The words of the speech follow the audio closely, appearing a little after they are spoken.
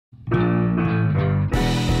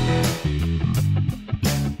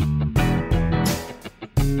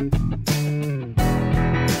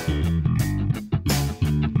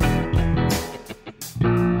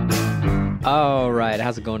All right,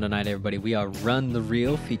 how's it going tonight, everybody? We are Run the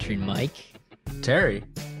Reel featuring Mike, Terry,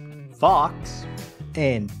 Fox,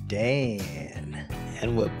 and Dan.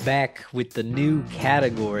 and we're back with the new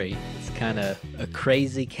category. It's kind of a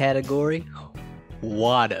crazy category.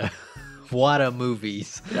 WADA. WADA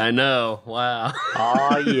movies. I know. Wow.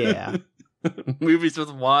 oh yeah. Movies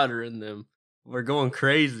with water in them. We're going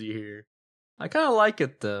crazy here. I kind of like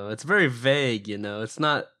it though. It's very vague, you know. It's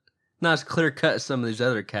not as clear cut as some of these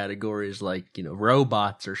other categories, like, you know,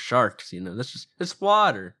 robots or sharks. You know, it's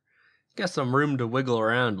water. Got some room to wiggle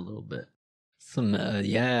around a little bit. Some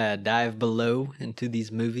dive below into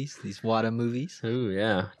these movies, these WADA movies. Ooh,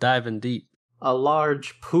 yeah, diving deep. A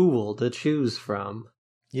large pool to choose from.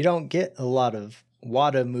 You don't get a lot of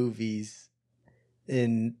WADA movies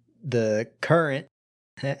in the current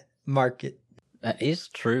market. That is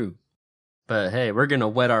true. But hey, we're gonna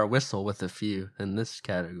wet our whistle with a few in this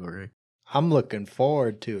category. I'm looking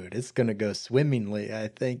forward to it. It's going to go swimmingly, I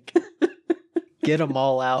think. Get them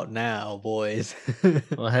all out now, boys.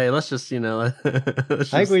 Well, hey, let's just, you know, I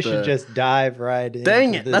think we should just dive right in.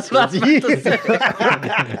 Dang it! That's what I was about to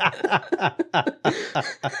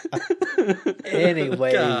say.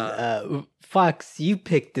 Anyways, Fox, you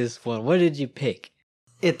picked this one. What did you pick?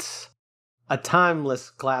 It's a timeless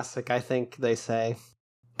classic, I think they say.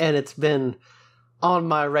 And it's been on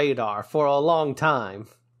my radar for a long time.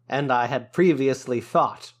 And I had previously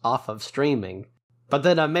thought off of streaming. But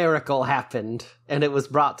then a miracle happened, and it was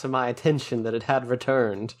brought to my attention that it had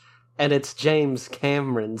returned. And it's James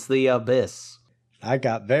Cameron's The Abyss. I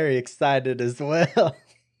got very excited as well.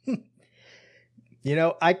 You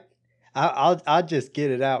know, I'll just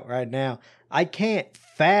get it out right now. I can't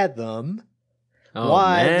fathom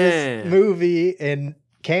why this movie and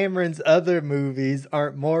Cameron's other movies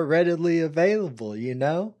aren't more readily available, you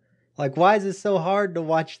know? Like, why is it so hard to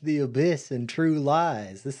watch The Abyss and True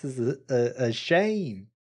Lies? This is a shame.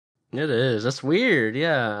 It is. That's weird,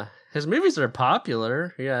 yeah. His movies are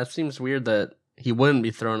popular. Yeah, it seems weird that he wouldn't be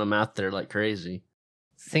throwing them out there like crazy.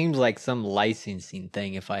 Seems like some licensing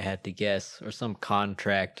thing, if I had to guess, or some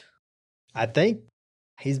contract. I think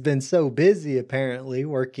he's been so busy, apparently,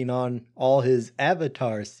 working on all his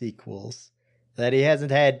Avatar sequels that he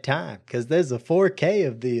hasn't had time. Because there's a 4K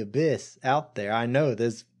of The Abyss out there. I know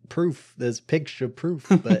there's proof, there's picture proof,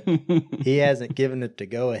 but he hasn't given it the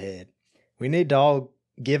go-ahead. We need to all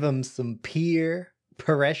give him some peer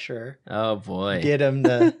pressure. Oh, boy. Get him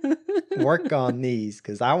to work on these,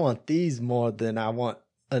 because I want these more than I want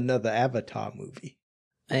another Avatar movie.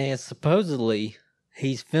 And supposedly,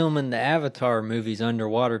 he's filming the Avatar movies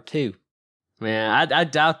underwater, too. Man, I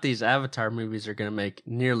doubt these Avatar movies are going to make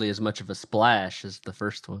nearly as much of a splash as the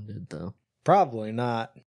first one did, though. Probably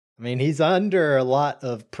not. I mean, he's under a lot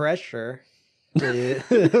of pressure. With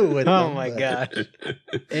Oh my gosh.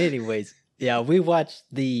 Anyways, yeah, we watched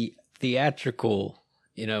the theatrical,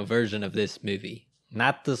 version of this movie,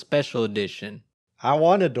 not the special edition. I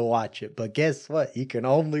wanted to watch it, but guess what? You can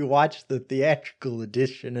only watch the theatrical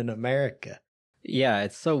edition in America. Yeah,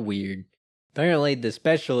 it's so weird. Apparently, the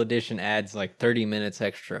special edition adds like 30 minutes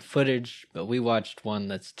extra footage, but we watched one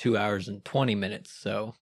that's 2 hours and 20 minutes,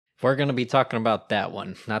 so we're going to be talking about that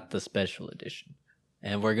one, not the special edition.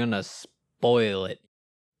 And we're going to spoil it.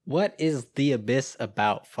 What is The Abyss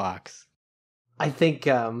about, Fox? I think,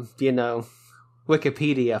 Wikipedia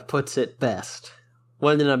puts it best.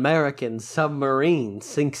 When an American submarine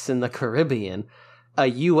sinks in the Caribbean, a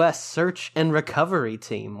U.S. search and recovery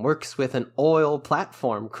team works with an oil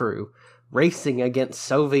platform crew racing against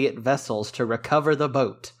Soviet vessels to recover the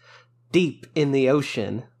boat. Deep in the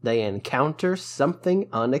ocean, they encounter something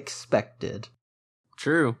unexpected.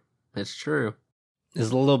 True. It's true.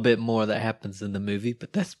 There's a little bit more that happens in the movie,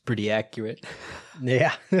 but that's pretty accurate.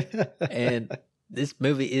 Yeah. And this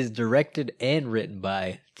movie is directed and written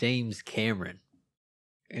by James Cameron.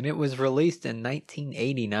 And it was released in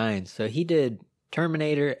 1989, so he did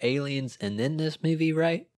Terminator, Aliens, and then this movie,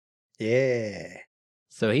 right? Yeah.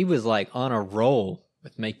 So he was like on a roll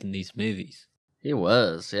with making these movies. He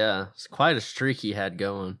was, yeah. It's quite a streak he had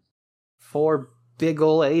going. 4 big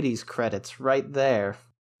ol' 80s credits right there.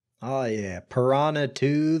 Oh, yeah. Piranha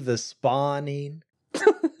 2, The Spawning.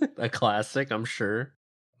 A classic, I'm sure.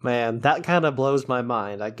 Man, that kind of blows my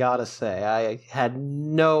mind, I gotta say. I had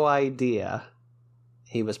no idea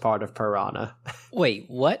he was part of Piranha. Wait,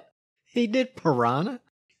 what? He did Piranha?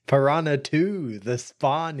 Piranha 2, The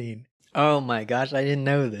Spawning. Oh my gosh, I didn't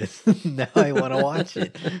know this. Now I want to watch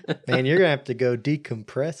it. Man, you're gonna have to go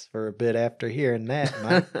decompress for a bit after hearing that,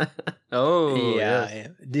 Mike. Oh, Yeah. yes.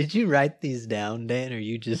 Did you write these down, Dan, or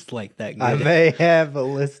you just like that good? I may have a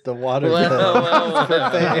list of water Well,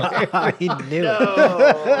 prepared. I knew No.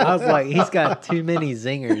 it. I was like, he's got too many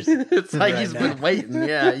zingers. It's like right he's now. been waiting.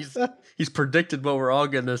 Yeah, he's predicted what we're all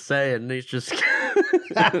gonna say, and he's just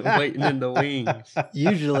waiting in the wings.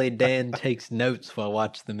 Usually Dan takes notes while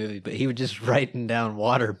watching the movie, but he was just writing down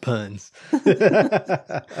water puns.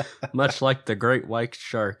 Much like the great white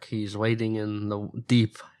shark, he's waiting in the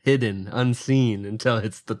deep, hidden, unseen until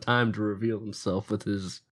it's the time to reveal himself with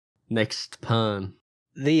his next pun.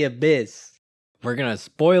 The Abyss. We're going to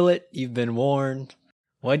spoil it. You've been warned.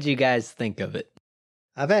 What'd you guys think of it?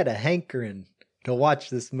 I've had a hankering to watch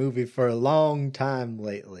this movie for a long time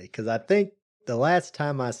lately because I think the last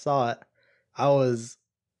time I saw it, I was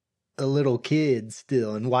a little kid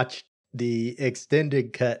still and watched the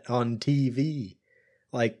extended cut on TV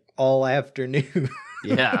like all afternoon.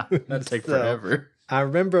 Yeah, that'd take So, forever. I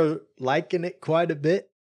remember liking it quite a bit,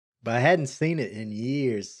 but I hadn't seen it in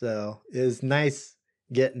years, so it was nice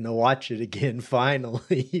getting to watch it again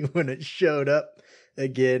finally when it showed up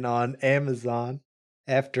again on Amazon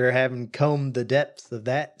after having combed the depths of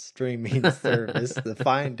that streaming service to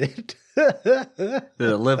find it. Did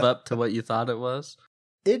it live up to what you thought it was?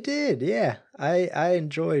 It did, yeah. I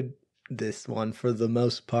enjoyed this one for the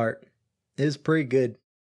most part. It was pretty good.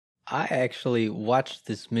 I actually watched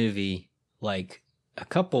this movie like a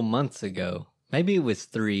couple months ago. Maybe it was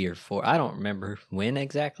 3 or 4. I don't remember when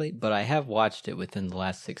exactly, but I have watched it within the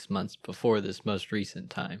last 6 months before this most recent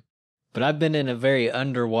time. But I've been in a very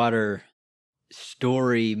underwater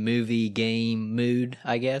story, movie, game mood,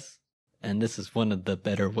 I guess. And this is one of the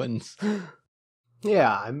better ones.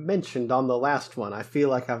 Yeah, I mentioned on the last one, I feel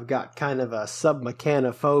like I've got kind of a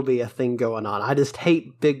submechanophobia thing going on. I just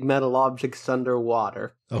hate big metal objects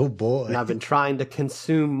underwater. Oh boy. And I've been trying to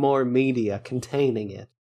consume more media containing it.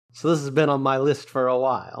 So this has been on my list for a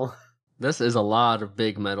while. This is a lot of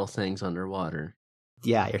big metal things underwater.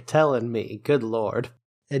 Yeah, you're telling me. Good lord.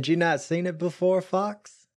 Had you not seen it before,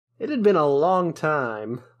 Fox? It had been a long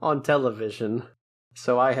time on television,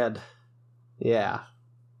 so I had,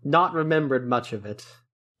 not remembered much of it.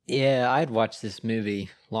 Yeah, I'd watched this movie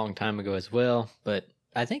a long time ago as well, but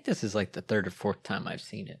I think this is like the third or fourth time I've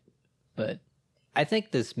seen it. But I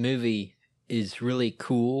think this movie is really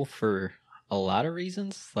cool for a lot of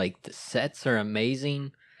reasons. Like, the sets are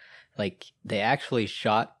amazing. Like, they actually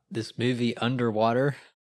shot this movie underwater.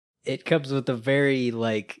 It comes with a very,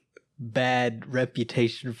 like, bad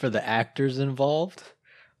reputation for the actors involved.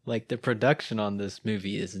 Like, the production on this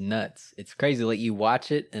movie is nuts. It's crazy. Like, you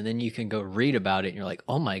watch it and then you can go read about it and you're like,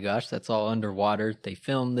 oh my gosh, that's all underwater. They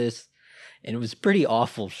filmed this. And it was a pretty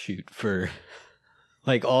awful shoot for,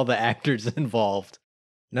 like, all the actors involved.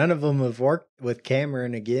 None of them have worked with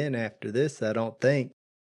Cameron again after this, I don't think.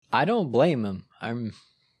 I don't blame him. I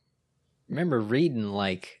remember reading,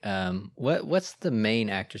 like, what's the main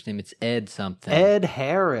actor's name? It's Ed something. Ed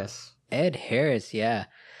Harris. Ed Harris, yeah.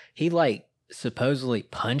 He, like, supposedly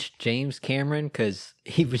punched James Cameron because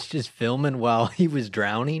he was just filming while he was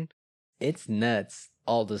drowning. It's nuts,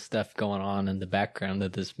 all the stuff going on in the background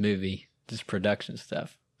of this movie, just production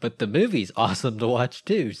stuff. But the movie's awesome to watch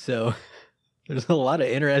too, so there's a lot of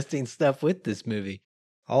interesting stuff with this movie.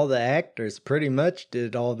 All the actors pretty much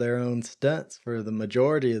did all their own stunts for the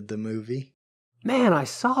majority of the movie. Man, I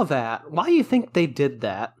saw that. Why do you think they did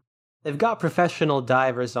that? They've got professional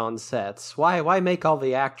divers on sets. Why make all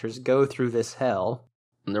the actors go through this hell?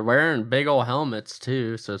 And they're wearing big old helmets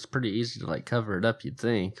too, so it's pretty easy to like cover it up, you'd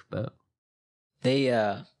think, but They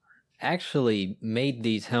actually made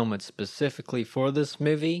these helmets specifically for this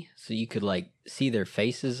movie, so you could like see their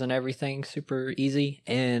faces and everything super easy.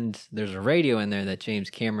 And there's a radio in there that James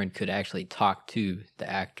Cameron could actually talk to the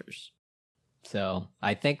actors. So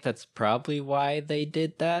I think that's probably why they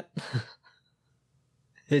did that.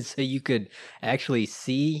 So you could actually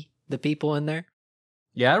see the people in there.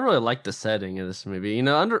 yeah, I really like the setting of this movie. You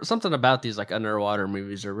know, something about these like underwater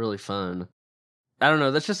movies are really fun. I don't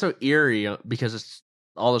know, that's just so eerie because it's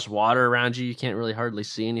all this water around you. You can't really hardly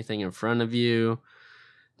see anything in front of you.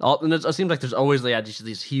 And it seems like there's always just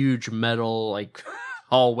these huge metal like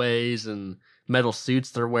hallways and metal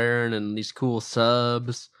suits they're wearing and these cool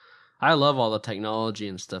subs. I love all the technology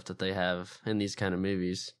and stuff that they have in these kind of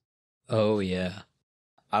movies. Oh yeah,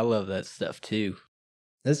 I love that stuff too.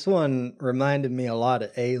 This one reminded me a lot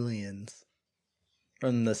of Aliens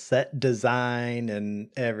from the set design and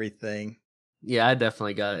everything. Yeah, I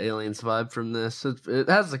definitely got an Aliens vibe from this. It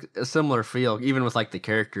has a similar feel, even with like the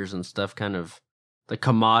characters and stuff kind of the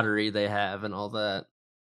camaraderie they have and all that.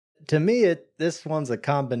 To me, this one's a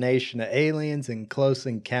combination of Aliens and Close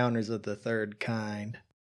Encounters of the Third Kind.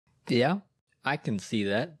 Yeah, I can see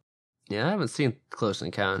that. Yeah, I haven't seen Close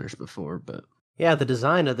Encounters before, but Yeah, the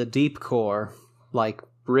design of the deep core, like,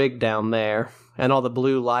 rig down there, and all the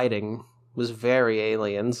blue lighting was very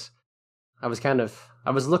Aliens. I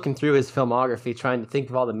was looking through his filmography trying to think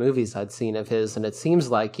of all the movies I'd seen of his, and it seems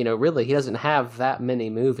like, really, he doesn't have that many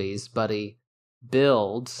movies, but he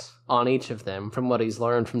builds on each of them from what he's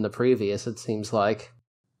learned from the previous, it seems like.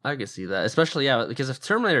 I can see that. Especially, yeah, because if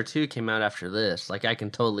Terminator 2 came out after this, like, I can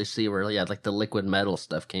totally see where, yeah, like, the liquid metal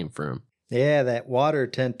stuff came from. Yeah, that water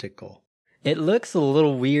tentacle. It looks a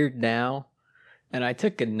little weird now, and I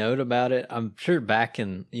took a note about it. I'm sure back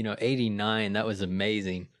in, 89, that was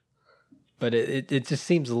amazing. But it just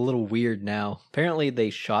seems a little weird now. Apparently they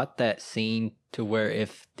shot that scene to where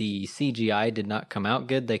if the CGI did not come out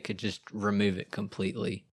good, they could just remove it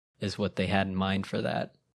completely, is what they had in mind for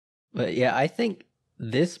that. But yeah, I think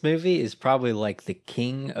this movie is probably like the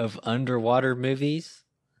king of underwater movies,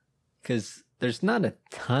 because there's not a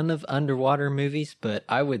ton of underwater movies, but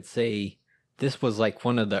I would say this was like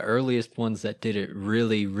one of the earliest ones that did it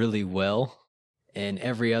really, really well. And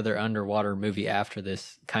every other underwater movie after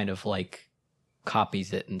this kind of like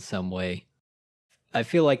copies it in some way. I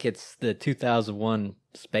feel like it's the 2001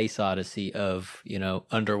 Space Odyssey of,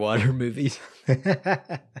 underwater movies.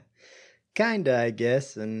 Kinda, I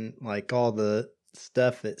guess, and like all the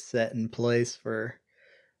stuff it set in place for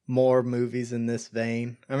more movies in this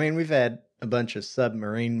vein. I mean, we've had a bunch of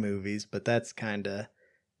submarine movies, but that's kinda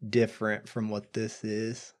different from what this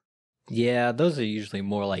is. Yeah, those are usually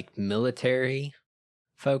more like military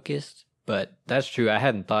focused, but that's true. I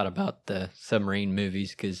hadn't thought about the submarine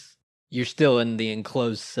movies because you're still in the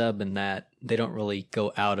enclosed sub and that they don't really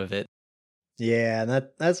go out of it. Yeah, and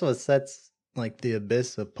that's what sets like the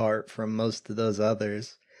Abyss apart from most of those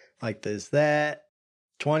others. Like there's that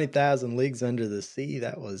 20,000 Leagues Under the Sea,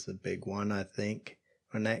 that was a big one, I think,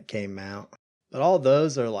 when that came out. But all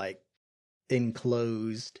those are like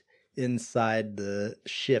enclosed inside the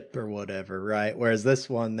ship or whatever, right? Whereas this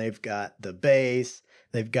one, they've got the base,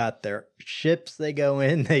 they've got their ships they go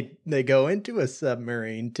in, they go into a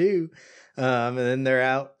submarine too, and then they're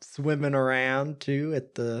out swimming around too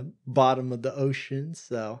at the bottom of the ocean.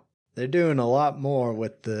 So they're doing a lot more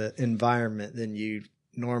with the environment than you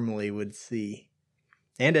normally would see.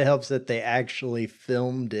 And it helps that they actually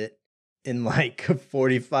filmed it in like a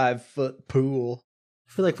 45-foot pool.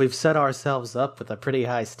 I feel like we've set ourselves up with a pretty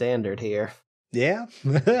high standard here. Yeah.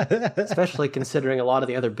 Especially considering a lot of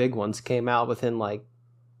the other big ones came out within like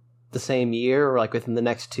the same year or like within the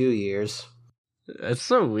next 2 years. It's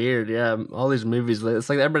so weird, yeah. All these movies, it's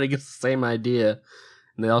like everybody gets the same idea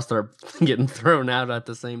and they all start getting thrown out at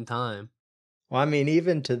the same time. Well, I mean,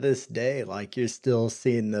 even to this day, like you're still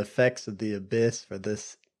seeing the effects of the Abyss for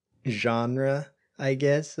this genre, I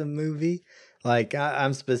guess, of movie. Like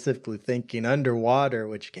I'm specifically thinking Underwater,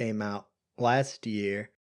 which came out last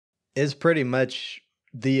year, is pretty much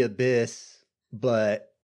the Abyss,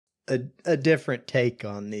 but a different take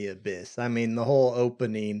on the Abyss. I mean, the whole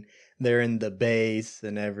opening, they're in the base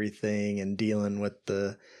and everything and dealing with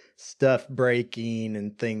the stuff breaking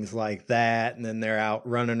and things like that, and then they're out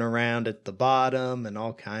running around at the bottom and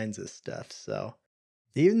all kinds of stuff. So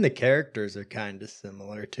even the characters are kind of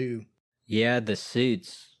similar too. Yeah, the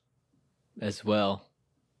suits as well.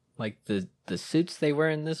 Like the suits they wear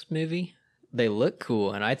in this movie, they look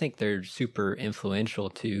cool, and I think they're super influential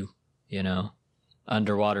to,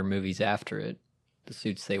 underwater movies after it. The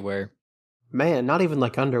suits they wear. Man, not even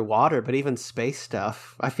like underwater, but even space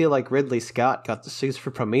stuff. I feel like Ridley Scott got the suits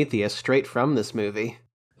for Prometheus straight from this movie.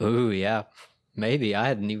 Ooh, yeah. Maybe. I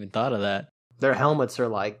hadn't even thought of that. Their helmets are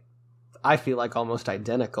like, I feel like almost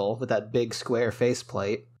identical with that big square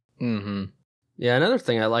faceplate. Mm-hmm. Yeah, another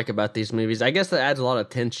thing I like about these movies, I guess that adds a lot of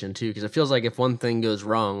tension too, because it feels like if one thing goes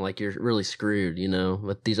wrong, like you're really screwed,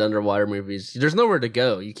 with these underwater movies. There's nowhere to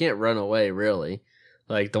go. You can't run away, really.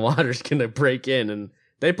 Like the water's gonna break in, and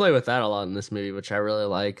they play with that a lot in this movie, which I really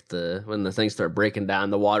like. When the things start breaking down,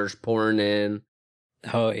 the water's pouring in.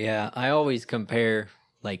 Oh yeah, I always compare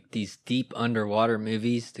like these deep underwater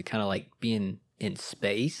movies to kind of like being in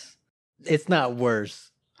space. It's not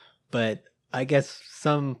worse, but I guess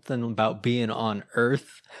something about being on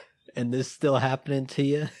Earth and this still happening to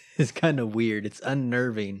you is kind of weird. It's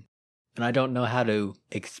unnerving, and I don't know how to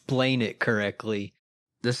explain it correctly.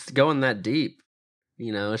 Just going that deep,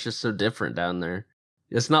 it's just so different down there.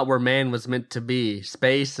 It's not where man was meant to be.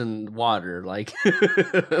 Space and water, like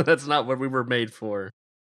that's not what we were made for.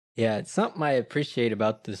 Yeah, it's something I appreciate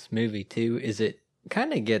about this movie too, is it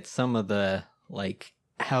kind of gets some of the like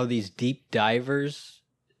how these deep divers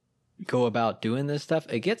go about doing this stuff,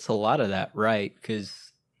 it gets a lot of that right,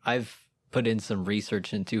 because I've put in some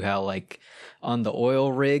research into how, like, on the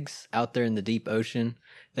oil rigs out there in the deep ocean,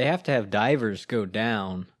 they have to have divers go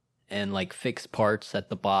down and like fix parts at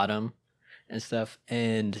the bottom and stuff,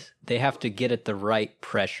 and they have to get at the right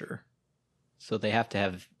pressure. So they have to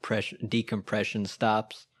have decompression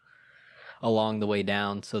stops along the way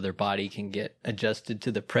down so their body can get adjusted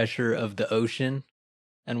to the pressure of the ocean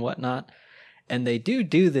and whatnot. And they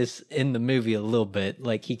do this in the movie a little bit.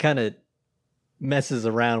 Like, he kind of messes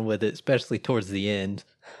around with it, especially towards the end.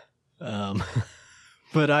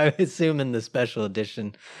 But I assume in the special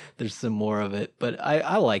edition there's some more of it. But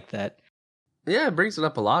I like that. Yeah, it brings it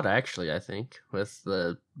up a lot, actually, I think. With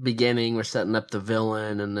the beginning, we're setting up the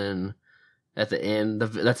villain, and then at the end,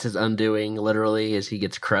 that's his undoing, literally, as he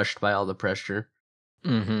gets crushed by all the pressure.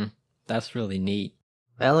 Mm-hmm. That's really neat.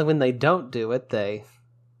 Well, when they don't do it, they,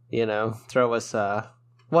 throw us,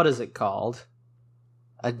 what is it called?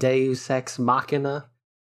 A deus ex machina?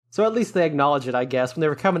 So at least they acknowledge it, I guess. When they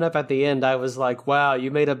were coming up at the end, I was like, wow,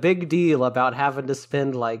 you made a big deal about having to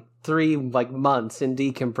spend, 3 months in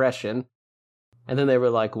decompression. And then they were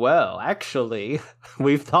like, well, actually,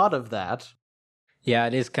 we've thought of that. Yeah,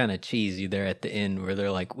 it is kind of cheesy there at the end where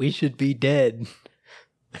they're like, we should be dead.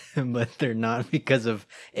 But they're not because of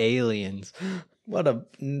aliens. What a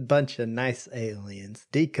bunch of nice aliens.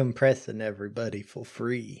 Decompressing everybody for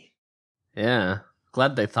free. Yeah.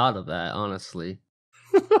 Glad they thought of that, honestly.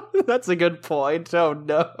 That's a good point. Oh,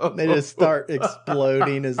 no. They just start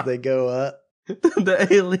exploding as they go up. The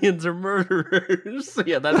aliens are murderers.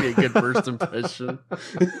 Yeah, that'd be a good first impression.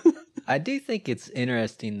 I do think it's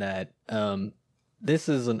interesting that this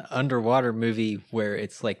is an underwater movie where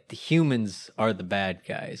it's like the humans are the bad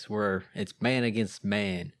guys, where it's man against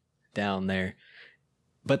man down there.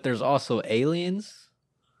 But there's also aliens,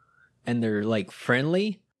 and they're like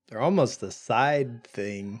friendly. They're almost a side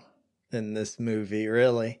thing in this movie,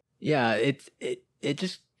 really. Yeah, it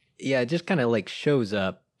just kind of like shows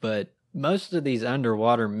up. But most of these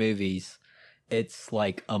underwater movies, it's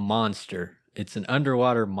like a monster. It's an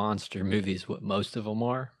underwater monster movie is what most of them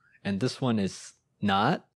are. And this one is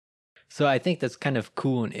not. So I think that's kind of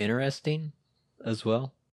cool and interesting as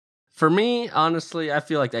well. For me, honestly, I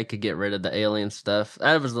feel like I could get rid of the alien stuff.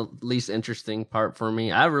 That was the least interesting part for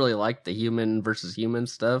me. I really liked the human versus human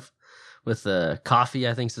stuff with Coffee,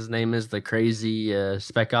 I think his name is, the crazy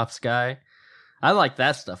Spec Ops guy. I like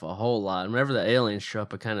that stuff a whole lot. Whenever the aliens show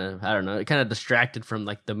up, it kind of distracted from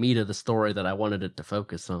like the meat of the story that I wanted it to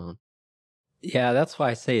focus on. Yeah, that's why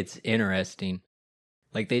I say it's interesting.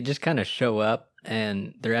 Like, they just kind of show up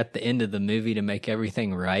and they're at the end of the movie to make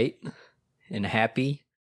everything right and happy.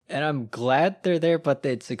 And I'm glad they're there, but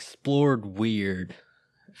it's explored weird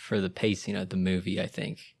for the pacing of the movie, I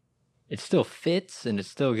think. It still fits and it's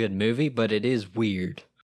still a good movie, but it is weird.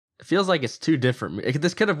 It feels like it's two different.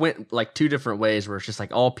 This could have went like two different ways, where it's just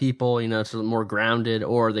like all people, it's more grounded,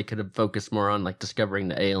 or they could have focused more on like discovering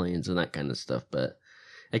the aliens and that kind of stuff. But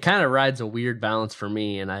it kind of rides a weird balance for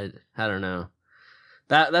me, and I don't know.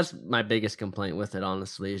 That's my biggest complaint with it,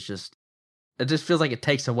 honestly. Is just it just feels like it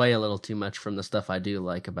takes away a little too much from the stuff I do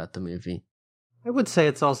like about the movie. I would say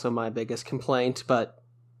it's also my biggest complaint, but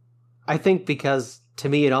I think because to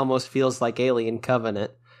me it almost feels like Alien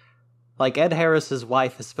Covenant. Like, Ed Harris's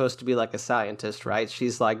wife is supposed to be like a scientist, right?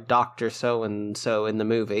 She's like Dr. So-and-so in the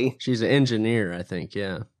movie. She's an engineer, I think,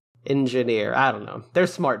 yeah. Engineer, I don't know. They're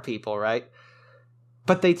smart people, right?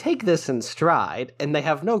 But they take this in stride, and they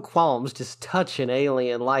have no qualms just touching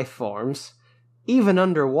alien life forms, even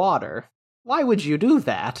underwater. Why would you do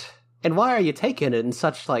that? And why are you taking it in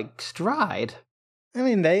such, stride? I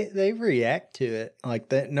mean, they react to it. Like,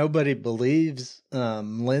 that nobody believes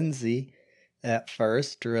Lindsay at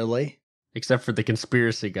first, really. Except for the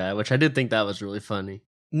conspiracy guy, which I did think that was really funny.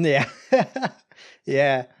 Yeah.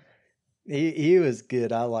 Yeah. He was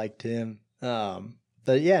good. I liked him.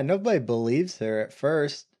 But yeah, nobody believes her at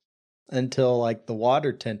first until the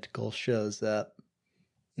water tentacle shows up.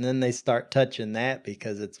 And then they start touching that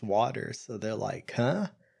because it's water. So they're like, huh?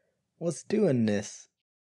 What's doing this?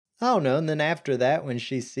 I don't know. And then after that, when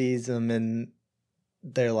she sees them in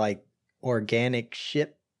their organic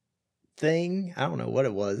ship thing, I don't know what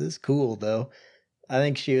it was. It's cool though. I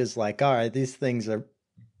think she was like, all right, these things are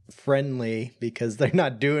friendly because they're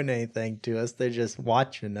not doing anything to us. They're just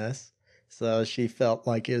watching us. So she felt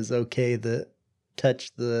like it was okay to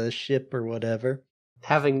touch the ship or whatever.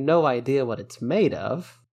 Having no idea what it's made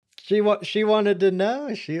of. She wanted to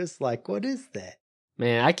know. She was like, what is that?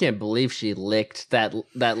 Man, I can't believe she licked that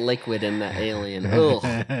liquid in that alien.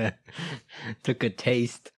 Ugh. Took a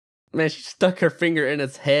taste. Man, she stuck her finger in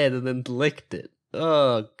its head and then licked it.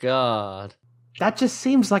 Oh, God. That just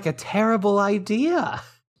seems like a terrible idea.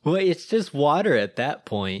 Well, it's just water at that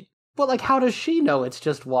point. Well, like, how does she know it's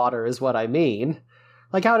just water is what I mean.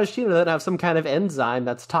 Like, how does she know that have some kind of enzyme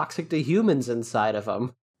that's toxic to humans inside of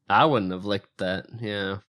them? I wouldn't have licked that,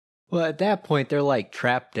 yeah. Well, at that point, they're like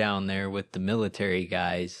trapped down there with the military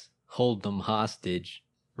guys, hold them hostage,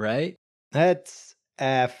 right? That's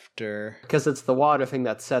after. Because it's the water thing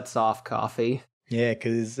that sets off Coffee. Yeah,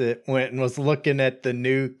 because it went and was looking at the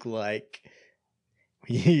nuke like,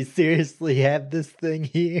 you seriously have this thing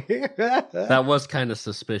here? That was kind of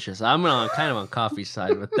suspicious. I'm kind of on Coffee's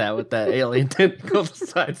side with that alien tentacle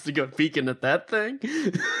decides to go peeking at that thing.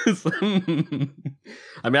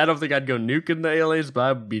 I mean, I don't think I'd go nuking the aliens, but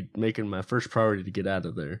I'd be making my first priority to get out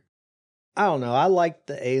of there. I don't know. I like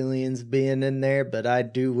the aliens being in there, but I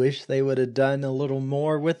do wish they would have done a little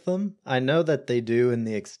more with them. I know that they do in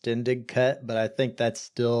the extended cut, but I think that's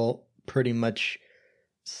still pretty much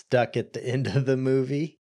stuck at the end of the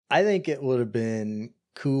movie. I think it would have been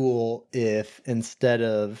cool if instead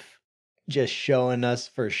of just showing us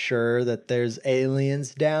for sure that there's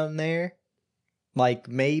aliens down there, like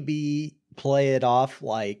maybe play it off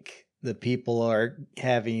like the people are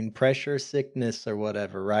having pressure sickness or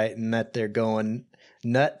whatever, right? And that they're going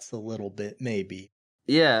nuts a little bit, maybe.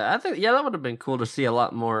 Yeah, I think that would have been cool to see a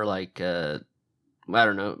lot more like I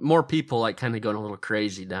don't know, more people like kind of going a little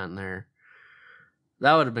crazy down there.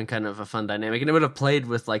 That would have been kind of a fun dynamic, and it would have played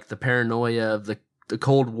with like the paranoia of the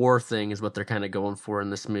Cold War thing is what they're kind of going for in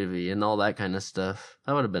this movie and all that kind of stuff.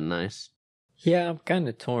 That would have been nice. Yeah, I'm kind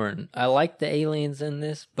of torn. I like the aliens in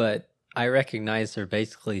this, but I recognize they're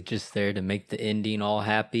basically just there to make the ending all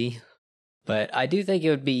happy. But I do think it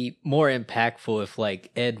would be more impactful if like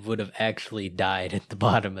Ed would have actually died at the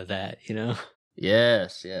bottom of that, you know?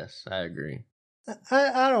 Yes, I agree.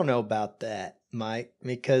 I don't know about that, Mike,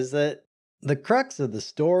 because the crux of the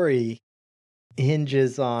story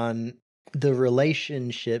hinges on the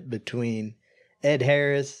relationship between Ed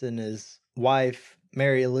Harris and his wife,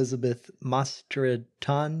 Mary Elizabeth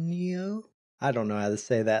Mastrantonio. I don't know how to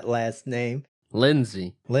say that last name.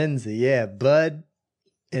 Lindsay, yeah. Bud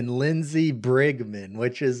and Lindsay Brigman,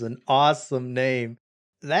 which is an awesome name.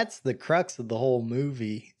 That's the crux of the whole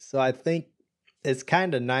movie. So I think it's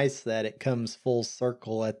kind of nice that it comes full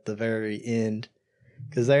circle at the very end,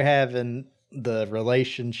 because they're having the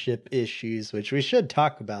relationship issues, which we should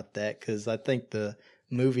talk about that because I think the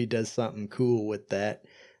movie does something cool with that.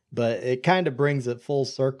 But it kind of brings it full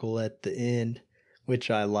circle at the end,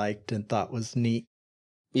 which I liked and thought was neat.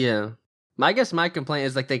 Yeah. I guess my complaint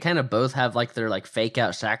is like they kind of both have like their like fake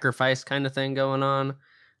out sacrifice kind of thing going on,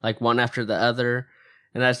 like one after the other.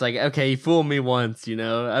 And that's like, okay, you fooled me once, you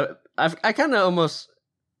know. I kind of almost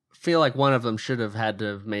feel like one of them should have had to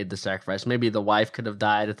have made the sacrifice. Maybe the wife could have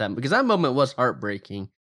died at that, because that moment was heartbreaking.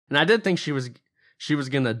 And I did think she was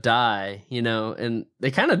gonna die, you know, and they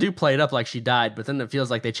kind of do play it up like she died, but then it feels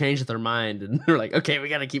like they changed their mind and they're like, okay, we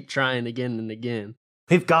gotta keep trying again and again.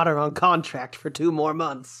 We've got her on contract for 2 more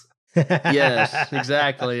months. Yes,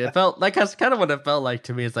 exactly. It felt like that's kind of what it felt like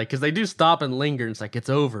to me. It's like, because they do stop and linger, and it's like, it's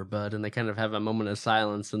over, bud, and they kind of have a moment of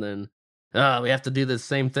silence, and then we have to do the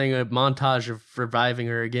same thing, a montage of reviving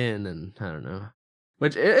her again, and I don't know.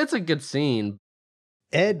 Which, it's a good scene.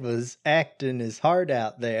 Ed was acting his heart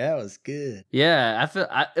out there. That was good. Yeah,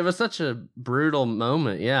 it was such a brutal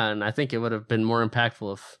moment, yeah, and I think it would have been more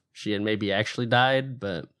impactful if she had maybe actually died,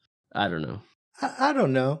 but I don't know. I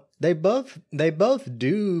don't know. They both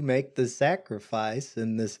do make the sacrifice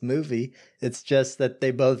in this movie. It's just that they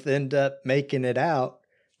both end up making it out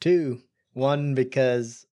too. One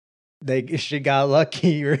because she got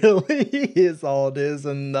lucky, really, is all it is,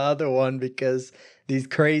 and the other one because these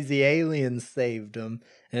crazy aliens saved them.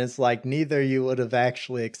 And it's like neither you would have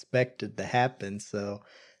actually expected to happen. So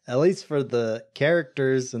at least for the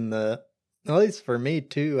characters and at least for me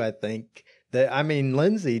too, I think that, I mean,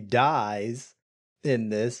 Lindsay dies in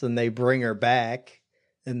this and they bring her back,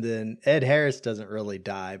 and then Ed Harris doesn't really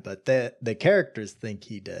die, but the characters think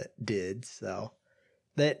he did. So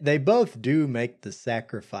they both do make the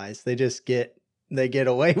sacrifice. They just get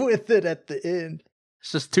away with it at the end.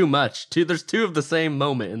 It's just too much. There's 2 of the same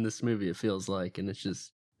moment in this movie, it feels like, and it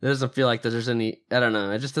doesn't feel like there's any, I don't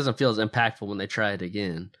know, it just doesn't feel as impactful when they try it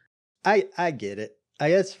again. I get it. I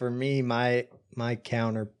guess for me, my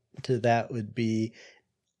counter to that would be,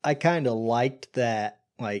 I kind of liked that,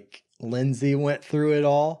 like, Lindsay went through it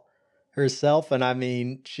all herself. And I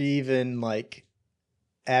mean, she even, like,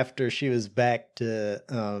 after she was back to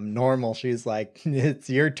normal, she's like, it's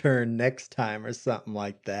your turn next time or something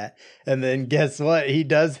like that. And then guess what? He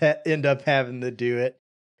does end up having to do it.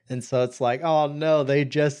 And so it's like, oh no, they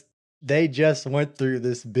just went through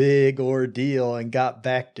this big ordeal and got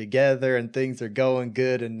back together and things are going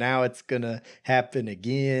good and now it's gonna happen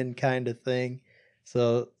again kind of thing.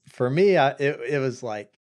 So for me, it was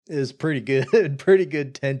like, it was pretty good, pretty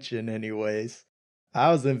good tension anyways.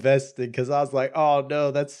 I was invested because I was like, oh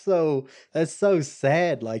no, that's so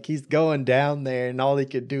sad. Like he's going down there and all he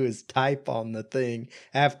could do is type on the thing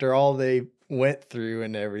after all they went through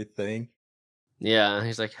and everything. Yeah,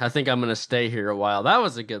 he's like, I think I'm gonna stay here a while. That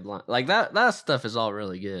was a good line. Like that stuff is all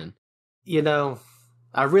really good. You know,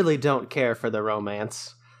 I really don't care for the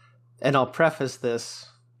romance. And I'll preface this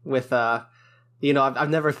with, I've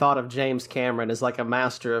never thought of James Cameron as like a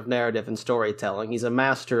master of narrative and storytelling. He's a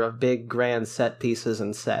master of big, grand set pieces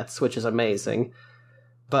and sets, which is amazing.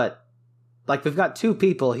 But, like, we've got two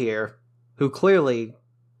people here who clearly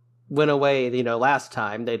went away, last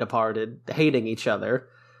time they departed, hating each other.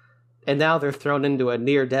 And now they're thrown into a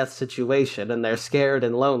near-death situation and they're scared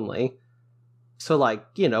and lonely. So, like,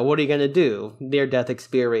 what are you going to do? Near-death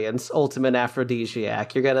experience, ultimate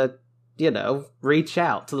aphrodisiac. You're going to reach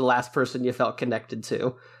out to the last person you felt connected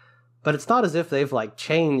to. But it's not as if they've, like,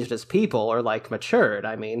 changed as people or, like, matured.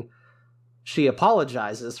 I mean, she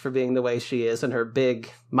apologizes for being the way she is in her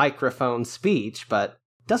big microphone speech, but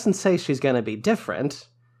doesn't say she's gonna be different,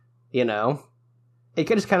 It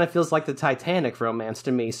just kind of feels like the Titanic romance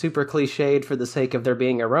to me, super cliched for the sake of there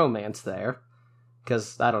being a romance there.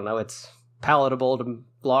 Because, I don't know, it's palatable to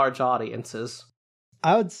large audiences.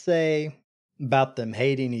 I would say about them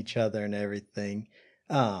hating each other and everything.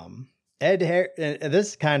 Ed Harris, and this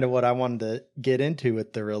is kind of what I wanted to get into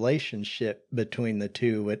with the relationship between the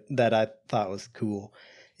two that I thought was cool,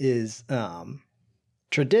 is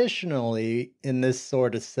traditionally in this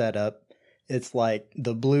sort of setup, it's like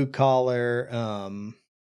the blue collar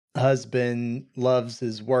husband loves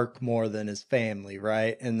his work more than his family,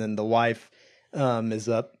 right? And then the wife is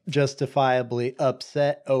justifiably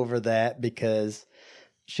upset over that because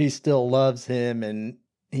she still loves him and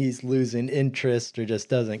he's losing interest or just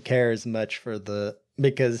doesn't care as much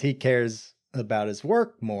because he cares about his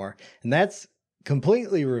work more. And that's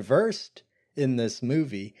completely reversed in this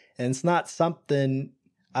movie. And it's not something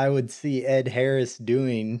I would see Ed Harris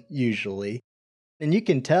doing usually. And you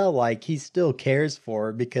can tell, like, he still cares for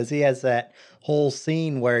her because he has that whole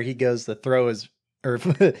scene where he goes to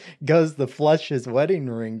goes to flush his wedding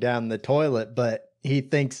ring down the toilet, but he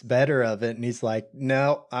thinks better of it and he's like,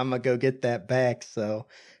 no, I'm going to go get that back. So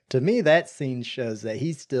to me, that scene shows that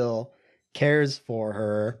he still cares for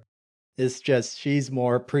her. It's just she's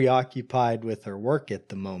more preoccupied with her work at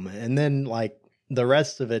the moment. And then, like, the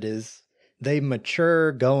rest of it is they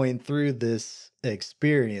mature going through this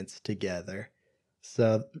experience together.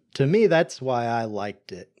 So to me, that's why I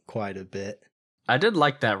liked it quite a bit. I did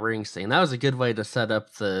like that ring scene. That was a good way to set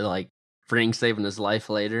up the, like, ring saving his life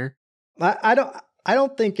later. I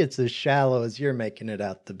don't think it's as shallow as you're making it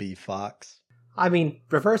out to be, Fox. I mean,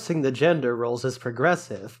 reversing the gender roles is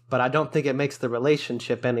progressive, but I don't think it makes the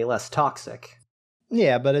relationship any less toxic.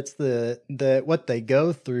 Yeah, but it's the what they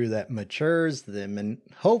go through that matures them, and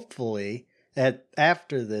hopefully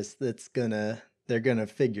after this they're gonna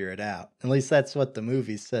figure it out. At least that's what the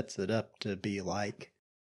movie sets it up to be like.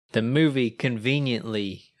 The movie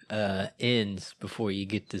conveniently ends before you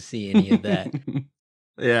get to see any of that.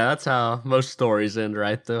 Yeah, that's how most stories end,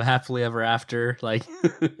 right? Though, happily ever after. Like,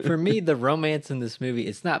 for me, the romance in this movie,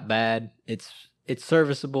 it's not bad. It's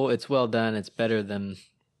serviceable. It's well done. It's better than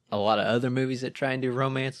a lot of other movies that try and do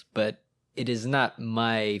romance, but it is not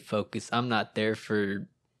my focus. I'm not there for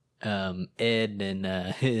Ed and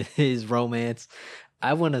his romance.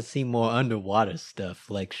 I want to see more underwater stuff.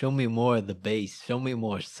 Like, show me more of the base. Show me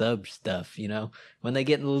more sub stuff, When they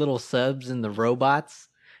get in the little subs and the robots,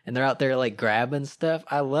 and they're out there, like, grabbing stuff.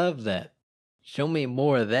 I love that. Show me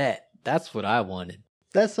more of that. That's what I wanted.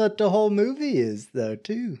 That's what the whole movie is, though,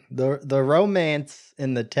 too. The romance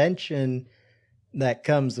and the tension that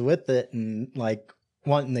comes with it and, like,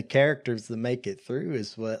 wanting the characters to make it through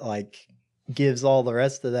is what, like, gives all the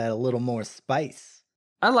rest of that a little more spice.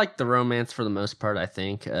 I like the romance for the most part, I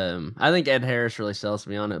think. I think Ed Harris really sells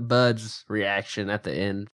me on it. Bud's reaction at the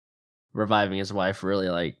end, reviving his wife, really,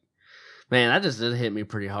 like, man, that just did hit me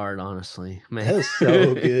pretty hard, honestly. Man, that was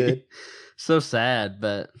so good. So sad,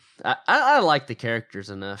 but I like the characters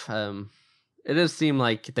enough. It does seem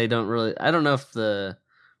like they don't really. I don't know if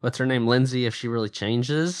what's her name, Lindsay, if she really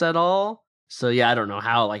changes at all. So yeah, I don't know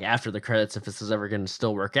how, like, after the credits, if this is ever going to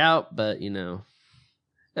still work out. But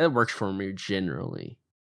it works for me generally.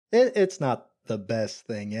 It's not the best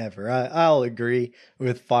thing ever. I'll agree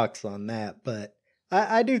with Fox on that, but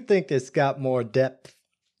I do think it's got more depth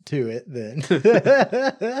to it then.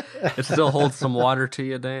 It still holds some water to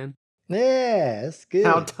you, Dan. Yeah, it's good.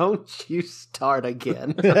 Now don't you start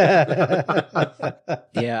again. Yeah,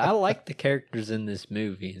 I like the characters in this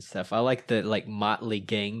movie and stuff. I like the motley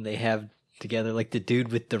gang they have together, like the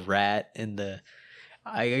dude with the rat and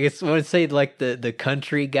I guess I would say the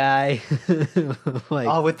country guy.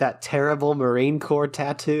 With that terrible Marine Corps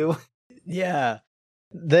tattoo. Yeah.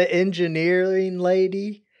 The engineering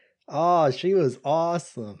lady. Oh, she was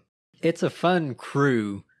awesome. It's a fun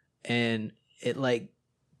crew, and it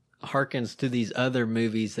harkens to these other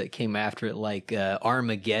movies that came after it, like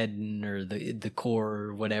Armageddon or the Core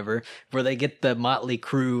or whatever, where they get the motley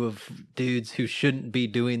crew of dudes who shouldn't be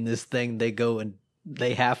doing this thing. They go and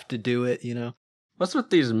they have to do it, you know? What's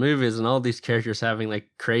with these movies and all these characters having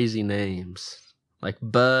crazy names? Like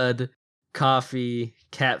Bud, Coffee,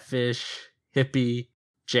 Catfish, Hippie,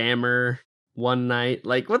 Jammer, One Night.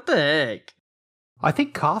 What the heck? I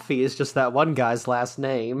think Coffee is just that one guy's last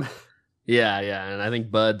name. Yeah, and I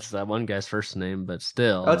think Bud's that one guy's first name, but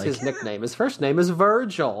still. That's his nickname. His first name is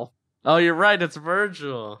Virgil. Oh, you're right, it's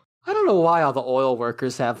Virgil. I don't know why all the oil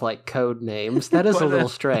workers have, code names. That is a little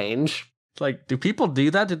strange. Do people do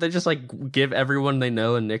that? Did they just, give everyone they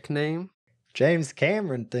know a nickname? James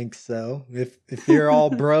Cameron thinks so. If you're all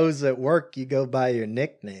bros at work, you go by your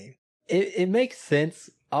nickname. It makes sense.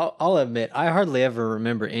 I'll admit, I hardly ever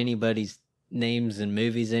remember anybody's names in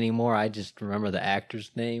movies anymore. I just remember the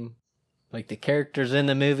actor's name. The characters in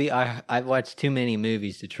the movie, I've watched too many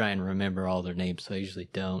movies to try and remember all their names, so I usually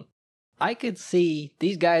don't. I could see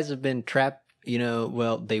these guys have been trapped,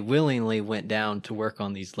 they willingly went down to work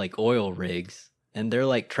on these, oil rigs, and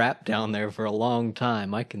they're, trapped down there for a long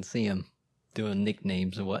time. I can see them doing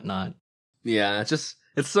nicknames and whatnot. Yeah, it's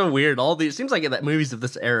so weird. It seems like in the movies of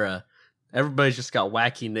this era, everybody's just got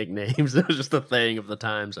wacky nicknames. It was just a thing of the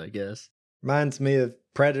times, I guess. Reminds me of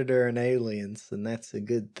Predator and Aliens, and that's a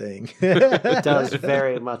good thing. It does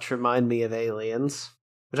very much remind me of Aliens.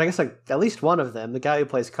 Which I guess at least one of them, the guy who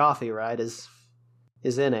plays Coffee, right, is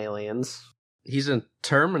in Aliens. He's in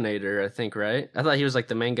Terminator, I think, right? I thought he was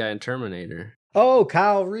the main guy in Terminator. Oh,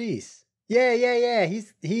 Kyle Reese. Yeah.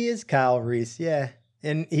 He is Kyle Reese, yeah.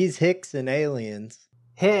 And he's Hicks in Aliens.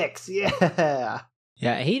 Hicks, yeah.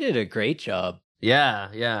 Yeah, he did a great job. Yeah.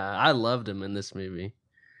 I loved him in this movie.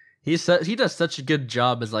 He does such a good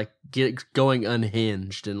job as going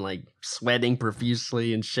unhinged and sweating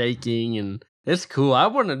profusely and shaking, and it's cool. I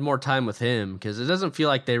wanted more time with him because it doesn't feel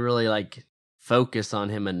like they really focus on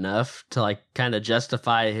him enough to kind of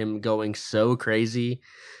justify him going so crazy.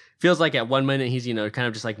 Feels like at one minute he's kind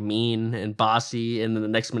of just mean and bossy, and then the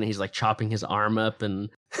next minute he's chopping his arm up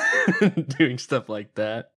and doing stuff like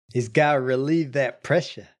that. He's got to relieve that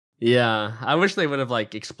pressure. Yeah, I wish they would have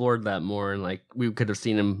explored that more, and we could have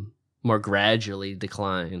seen him more gradually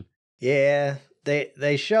decline. Yeah,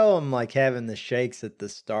 they show him having the shakes at the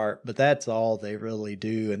start, but that's all they really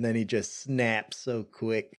do, and then he just snaps so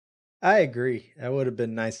quick. I agree. That would have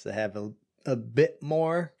been nice to have a bit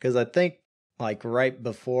more, because I think right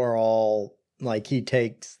before he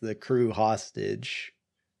takes the crew hostage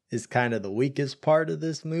is kind of the weakest part of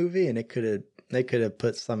this movie, and they could have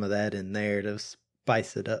put some of that in there to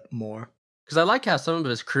spice it up more. Because I like how some of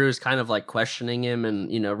his crew is kind of questioning him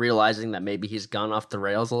and, realizing that maybe he's gone off the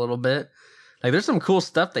rails a little bit. There's some cool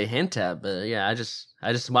stuff they hint at, but yeah,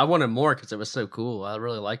 I wanted more because it was so cool. I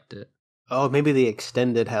really liked it. Oh, maybe the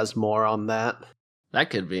extended has more on that.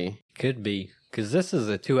 That could be. Could be. Because this is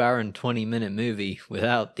a 2 hour and 20-minute movie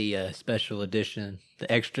without the special edition, the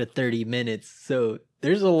extra 30 minutes. So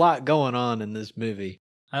there's a lot going on in this movie.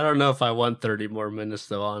 I don't know if I want 30 more minutes,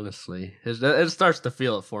 though, honestly. It starts to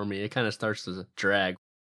feel it for me. It kind of starts to drag.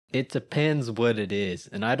 It depends what it is,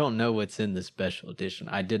 and I don't know what's in the special edition.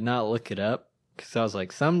 I did not look it up, because I was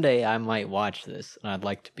like, someday I might watch this, and I'd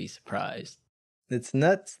like to be surprised. It's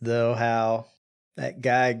nuts, though, how that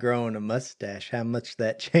guy growing a mustache, how much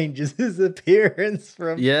that changes his appearance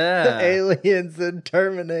from the Aliens and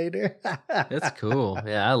Terminator. It's cool.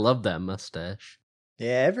 Yeah, I love that mustache.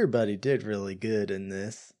 Yeah, everybody did really good in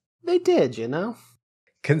this. They did,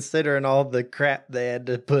 Considering all the crap they had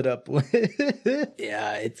to put up with.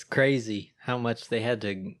 Yeah, it's crazy how much they had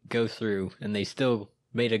to go through, and they still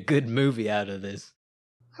made a good movie out of this.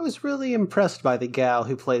 I was really impressed by the gal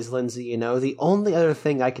who plays Lindsay, The only other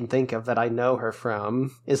thing I can think of that I know her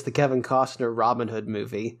from is the Kevin Costner Robin Hood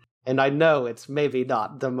movie. And I know it's maybe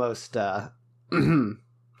not the most,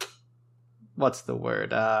 what's the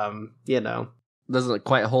word? Doesn't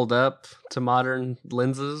quite hold up to modern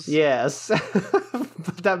lenses. Yes.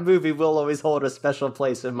 But that movie will always hold a special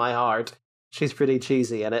place in my heart. She's pretty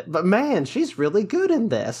cheesy in it. But man, she's really good in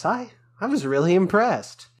this. I was really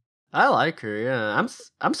impressed. I like her. Yeah,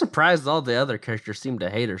 I'm surprised all the other characters seem to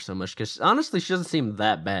hate her so much because honestly, she doesn't seem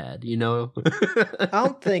that bad. You know. I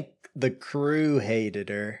don't think the crew hated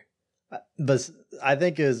her, but I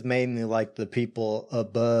think it was mainly like the people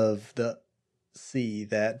above the sea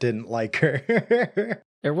that didn't like her.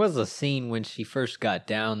 There was a scene when she first got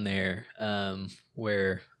down there,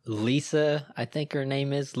 where Lisa, I think her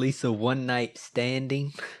name is Lisa One Night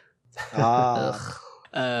Standing.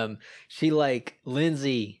 She like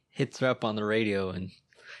Lindsay hits her up on the radio and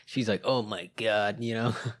she's like, "Oh my god," you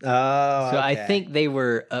know. Oh, So I okay. think they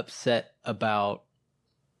were upset about,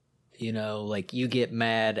 you know, like you get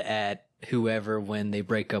mad at whoever when they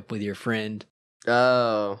break up with your friend,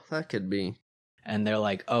 Oh, that could be. and they're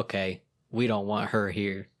like, "Okay, we don't want her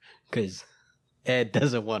here because Ed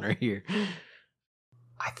doesn't want her here."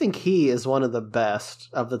 I think he is one of the best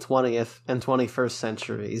of the 20th and 21st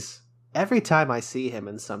centuries. Every time I see him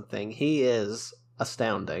in something, he is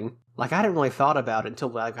astounding. Like, I hadn't really thought about it until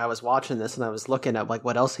like I was watching this and I was looking at like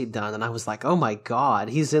what else he'd done, and I was like, oh my god,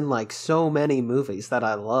 he's in like so many movies that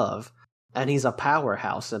I love, and he's a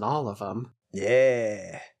powerhouse in all of them.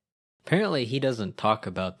 Yeah. Apparently, he doesn't talk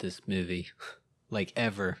about this movie, like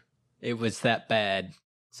ever. It was that bad.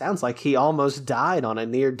 Sounds like he almost died on a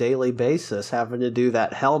near daily basis having to do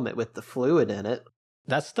that helmet with the fluid in it.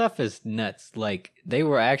 That stuff is nuts. Like, they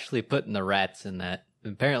were actually putting the rats in that.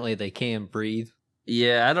 Apparently, they can't breathe.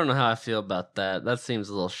 Yeah, I don't know how I feel about that. That seems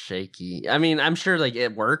a little shaky. I mean, I'm sure like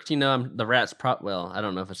it worked. You know, the rat's well, I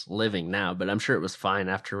don't know if it's living now, but I'm sure it was fine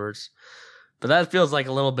afterwards. But that feels like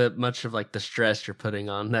a little bit much of like the stress you're putting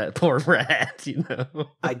on that poor rat. You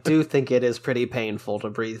know. I do think it is pretty painful to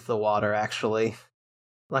breathe the water, actually.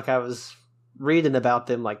 Like, I was reading about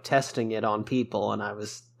them, like, testing it on people, and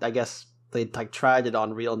I guess they like tried it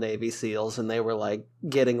on real Navy SEALs, and they were, like,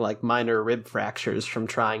 getting, like, minor rib fractures from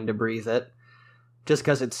trying to breathe it. Just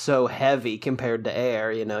because it's so heavy compared to air,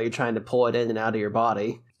 you know, you're trying to pull it in and out of your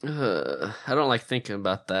body. I don't like thinking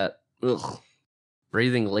about that. Ugh.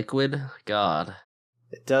 Breathing liquid? God.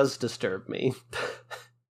 It does disturb me.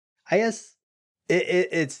 I guess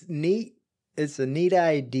it's neat. It's a neat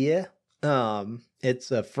idea.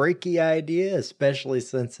 It's a freaky idea, especially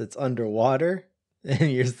since it's underwater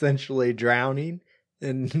and you're essentially drowning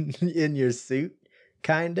in your suit,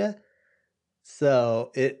 kinda.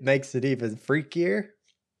 So it makes it even freakier.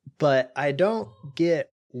 But I don't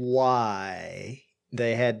get why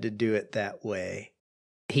they had to do it that way.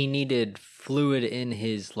 He needed fluid in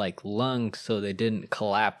his, like, lungs so they didn't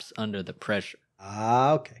collapse under the pressure.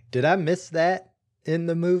 Ah, okay. Did I miss that in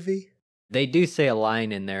the movie? They do say a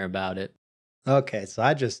line in there about it. Okay, so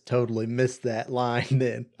I just totally missed that line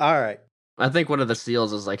then. All right. I think one of the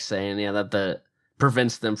SEALs is like saying, yeah, that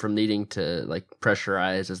prevents them from needing to like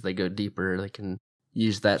pressurize as they go deeper. They can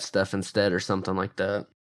use that stuff instead or something like that.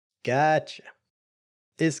 Gotcha.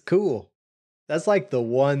 It's cool. That's like the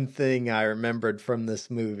one thing I remembered from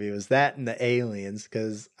this movie was that and the aliens,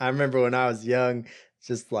 because I remember when I was young,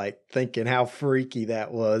 just like thinking how freaky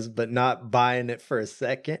that was, but not buying it for a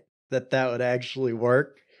second that would actually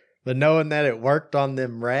work. But knowing that it worked on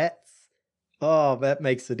them rats, oh, that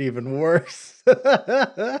makes it even worse.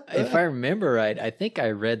 If I remember right, I think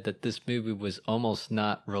I read that this movie was almost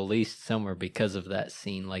not released somewhere because of that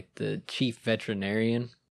scene. Like, the chief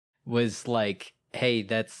veterinarian was like, hey,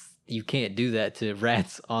 you can't do that to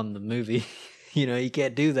rats on the movie. You know, you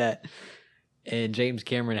can't do that. And James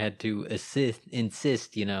Cameron had to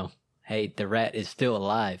insist, you know, hey, the rat is still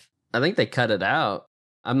alive. I think they cut it out.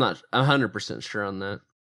 I'm not 100% sure on that.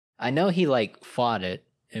 I know he, like, fought it.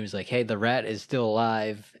 It was like, hey, the rat is still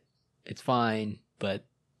alive. It's fine. But,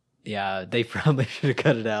 yeah, they probably should have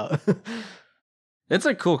cut it out. It's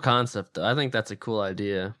a cool concept, though. I think that's a cool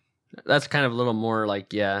idea. That's kind of a little more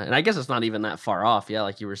like, yeah. And I guess it's not even that far off. Yeah,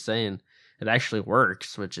 like you were saying. It actually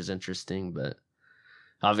works, which is interesting. But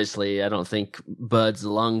obviously, I don't think Bud's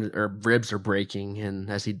lungs or ribs are breaking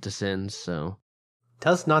and as he descends, so.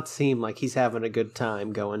 Does not seem like he's having a good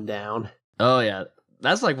time going down. Oh, yeah.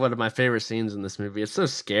 That's like one of my favorite scenes in this movie. It's so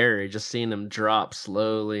scary just seeing him drop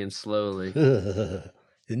slowly and slowly.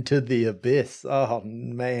 Into the abyss. Oh,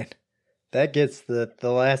 man. That gets the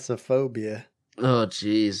thalassophobia. Oh,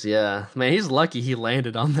 jeez, yeah. Man, he's lucky he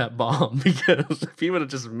landed on that bomb because if he would have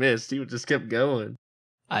just missed, he would just kept going.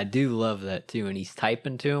 I do love that, too. And he's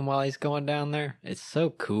typing to him while he's going down there. It's so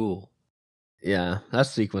cool. Yeah, that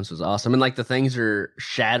sequence was awesome. And like the things are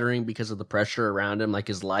shattering because of the pressure around him, like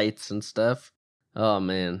his lights and stuff. Oh,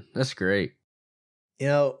 man, that's great. You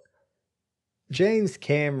know, James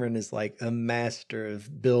Cameron is like a master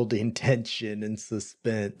of building tension and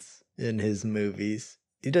suspense in his movies.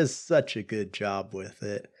 He does such a good job with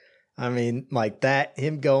it. I mean, like that,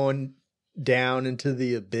 him going down into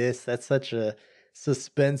the abyss, that's such a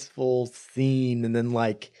suspenseful scene. And then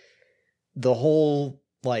like the whole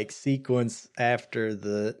like sequence after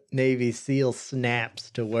the Navy SEAL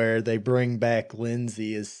snaps to where they bring back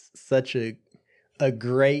Lindsay is such a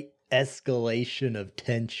great escalation of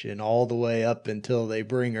tension all the way up until they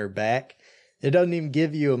bring her back. It doesn't even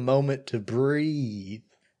give you a moment to breathe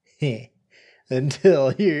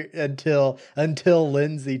until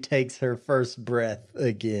Lindsay takes her first breath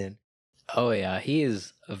again. Oh yeah, he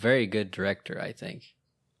is a very good director, I think.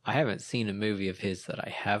 I haven't seen a movie of his that I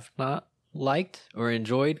have not liked or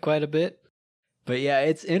enjoyed quite a bit. But yeah,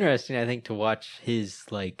 it's interesting, I think, to watch his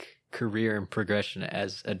like career and progression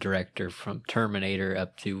as a director from Terminator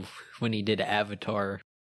up to when he did Avatar.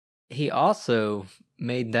 He also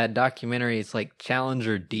made that documentary, it's like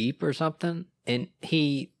Challenger Deep or something, and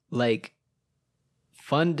he like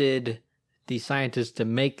funded the scientists to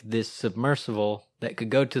make this submersible that could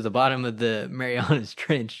go to the bottom of the Marianas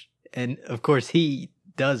Trench. And of course he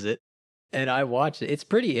does it. And I watched it. It's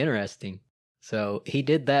pretty interesting. So he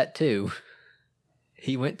did that too.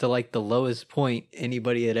 He went to like the lowest point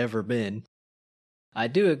anybody had ever been. I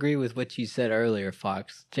do agree with what you said earlier,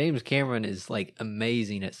 Fox. James Cameron is like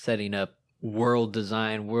amazing at setting up world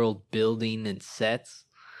design, world building, and sets.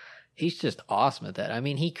 He's just awesome at that. I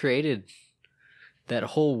mean, he created that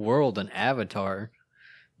whole world in Avatar,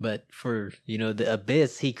 but for, the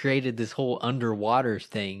Abyss, he created this whole underwater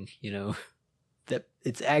thing, that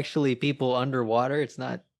it's actually people underwater. It's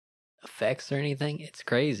not effects or anything. It's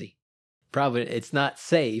crazy. Probably it's not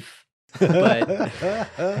safe, but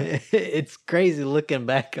it's crazy looking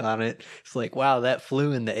back on it. It's like, wow, that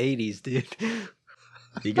flew in the 80s, dude.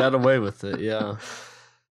 He got away with it, yeah.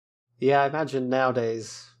 Yeah, I imagine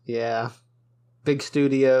nowadays, big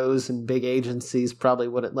studios and big agencies probably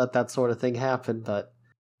wouldn't let that sort of thing happen, but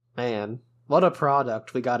man, what a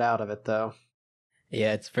product we got out of it, though.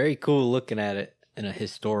 Yeah, it's very cool looking at it in a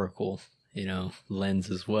historical, lens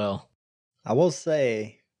as well. I will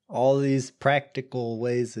say, all these practical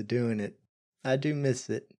ways of doing it, I do miss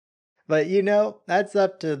it. But that's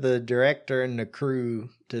up to the director and the crew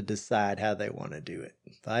to decide how they want to do it.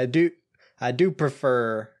 I do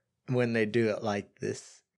prefer when they do it like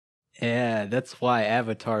this. Yeah, that's why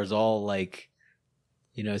Avatar's all like,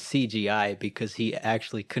 CGI, because he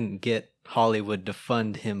actually couldn't get Hollywood to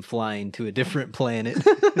fund him flying to a different planet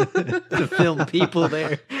to film people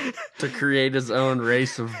there. To create his own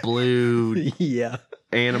race of blue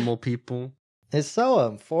animal people. It's so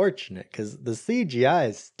unfortunate because the CGI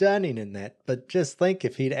is stunning in that, but just think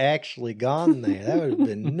if he'd actually gone there, that would have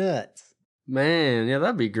been nuts. Man, yeah,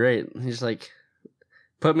 that'd be great. He's like,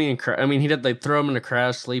 put me in they'd throw him in a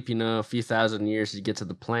cryo sleep, a few thousand years to get to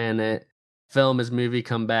the planet, film his movie,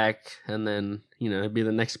 come back, and then, it'd be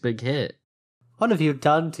the next big hit. What have you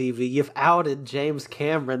done, TV? You've outed James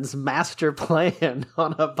Cameron's master plan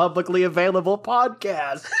on a publicly available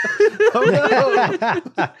podcast. Oh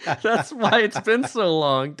no! That's why it's been so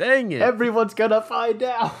long. Dang it. Everyone's gonna find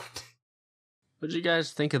out. What'd you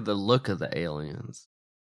guys think of the look of the aliens?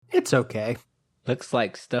 It's okay. Looks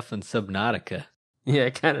like stuff in Subnautica. Yeah,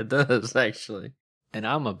 it kind of does, actually. And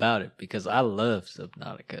I'm about it because I love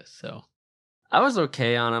Subnautica, so... I was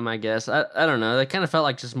okay on them, I guess. I don't know. They kind of felt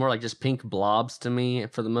like more like just pink blobs to me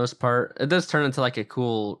for the most part. It does turn into like a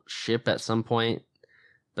cool ship at some point,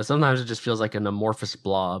 but sometimes it just feels like an amorphous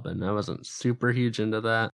blob, and I wasn't super huge into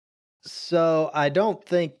that. So I don't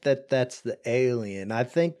think that that's the alien. I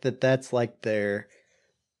think that that's like their...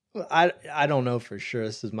 I don't know for sure.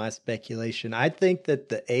 This is my speculation. I think that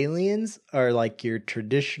the aliens are like your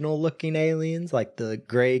traditional looking aliens, like the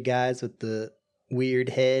gray guys with the weird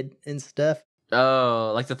head and stuff.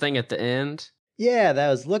 Oh, like the thing at the end? Yeah, that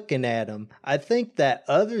was looking at them. I think that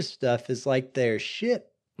other stuff is like their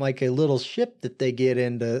ship, like a little ship that they get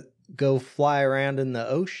in to go fly around in the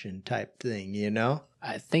ocean type thing,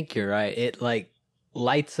 I think you're right. It like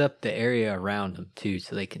lights up the area around them too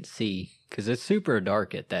so they can see, because it's super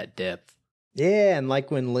dark at that depth. Yeah, and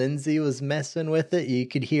like when Lindsay was messing with it, you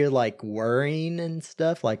could hear like whirring and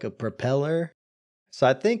stuff, like a propeller. So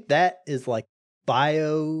I think that is like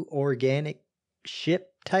bio-organic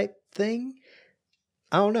ship type thing.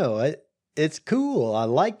 I don't know. It's cool. I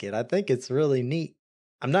like it. I think it's really neat.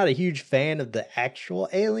 I'm not a huge fan of the actual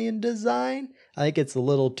alien design. I think it's a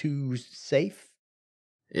little too safe.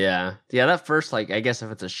 Yeah, that first, like, I guess if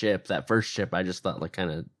it's a ship, that first ship I just thought like kind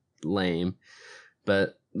of lame.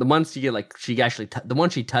 But the ones you get, like, the one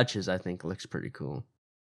she touches, I think looks pretty cool.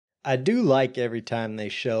 I do like every time they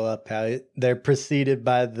show up how they're preceded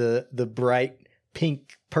by the bright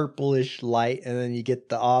pink purplish light, and then you get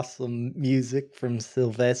the awesome music from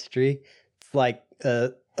Silvestri. It's like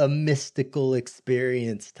a mystical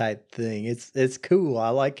experience type thing. It's cool. I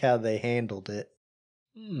like how they handled it.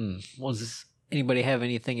 Anybody have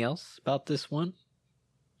anything else about this one?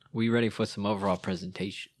 We ready for some overall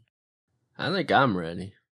presentation? I think I'm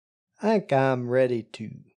ready. I think I'm ready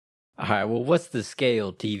to. All right, well, what's the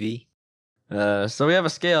scale, TV? So we have a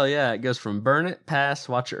scale, yeah. It goes from burn it, pass,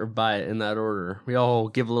 watch it, or buy it in that order. We all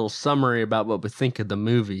give a little summary about what we think of the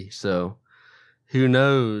movie. So who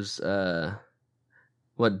knows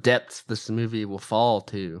what depths this movie will fall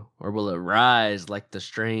to, or will it rise like the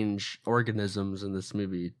strange organisms in this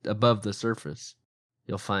movie above the surface?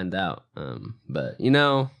 You'll find out. But you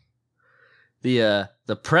know, the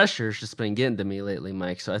pressure's just been getting to me lately,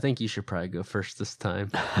 Mike. So I think you should probably go first this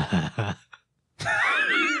time.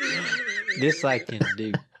 This I can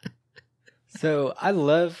do. So I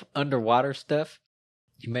love underwater stuff.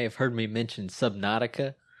 You may have heard me mention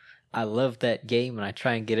Subnautica. I love that game, and I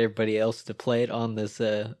try and get everybody else to play it on this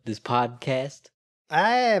podcast.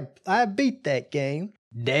 I beat that game.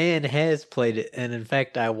 Dan has played it, and in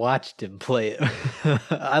fact, I watched him play it.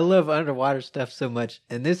 I love underwater stuff so much,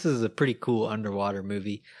 and this is a pretty cool underwater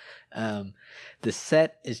movie. The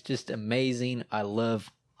set is just amazing. I love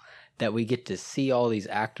that we get to see all these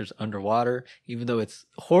actors underwater, even though it's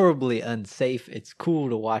horribly unsafe. It's cool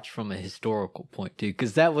to watch from a historical point too,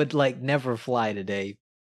 because that would like never fly today.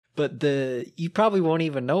 But you probably won't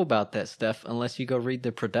even know about that stuff unless you go read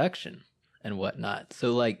the production and whatnot.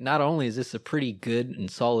 So like, not only is this a pretty good and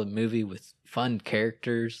solid movie with fun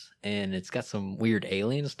characters, and it's got some weird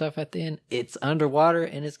alien stuff at the end, it's underwater,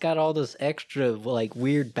 and it's got all this extra like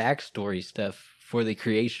weird backstory stuff for the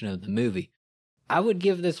creation of the movie. I would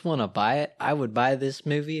give this one a buy it. I would buy this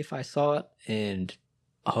movie if I saw it, and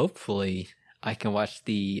hopefully I can watch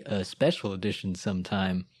the special edition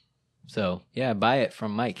sometime. So, yeah, buy it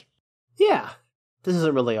from Mike. Yeah, this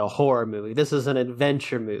isn't really a horror movie. This is an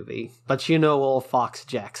adventure movie. But you know old Fox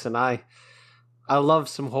Jackson, I love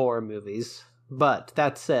some horror movies. But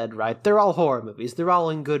that said, right, they're all horror movies. They're all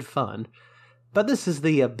in good fun. But this is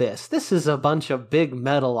the abyss. This is a bunch of big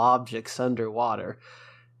metal objects underwater.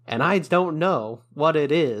 And I don't know what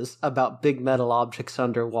it is about big metal objects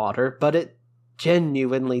underwater, but it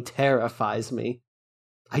genuinely terrifies me.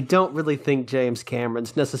 I don't really think James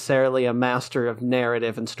Cameron's necessarily a master of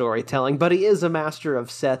narrative and storytelling, but he is a master of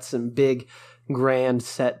sets and big, grand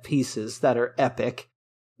set pieces that are epic.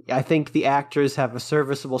 I think the actors have a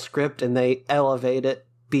serviceable script and they elevate it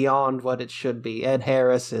beyond what it should be. Ed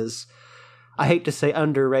Harris is, I hate to say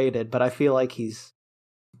underrated, but I feel like he's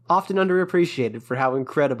often underappreciated for how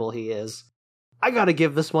incredible he is. I gotta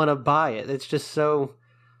give this one a buy it. It's just so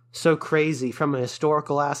crazy from a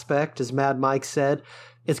historical aspect, as Mad Mike said.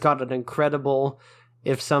 It's got an incredible,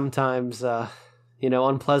 if sometimes,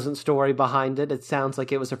 unpleasant story behind it. It sounds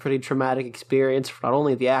like it was a pretty traumatic experience for not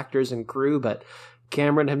only the actors and crew, but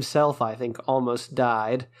Cameron himself, I think, almost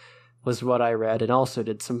died, was what I read, and also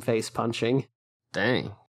did some face punching.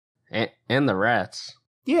 Dang. And the rats.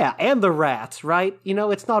 Yeah, and the rats, right? You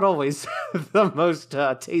know, it's not always the most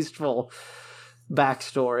tasteful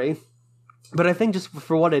backstory. But I think just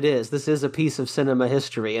for what it is, this is a piece of cinema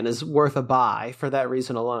history and is worth a buy for that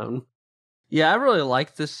reason alone. Yeah, I really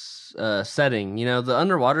like this setting. You know, the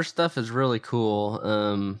underwater stuff is really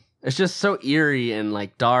cool. It's just so eerie and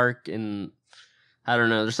like dark, and I don't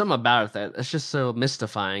know, there's something about it that it's just so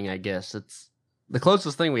mystifying, I guess. It's the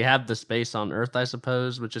closest thing we have to space on Earth, I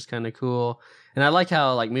suppose, which is kind of cool. And I like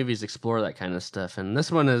how like movies explore that kind of stuff. And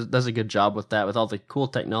this one does a good job with that, with all the cool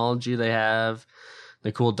technology they have,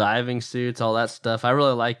 the cool diving suits, all that stuff. I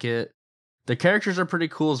really like it. The characters are pretty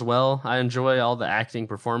cool as well. I enjoy all the acting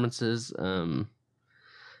performances.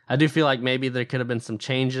 I do feel like maybe there could have been some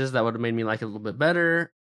changes that would have made me like it a little bit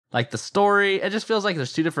better. Like the story, it just feels like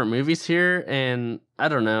there's two different movies here. And I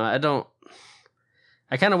don't know.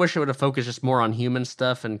 I kind of wish it would have focused just more on human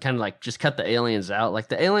stuff and kind of like just cut the aliens out. Like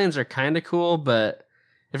the aliens are kind of cool, but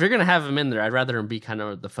if you're going to have them in there, I'd rather them be kind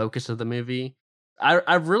of the focus of the movie.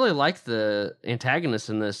 I really like the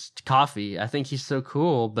antagonist in this, Coffee. I think he's so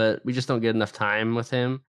cool, but we just don't get enough time with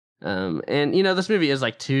him. And you know, this movie is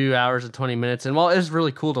like 2 hours and 20 minutes. And while it's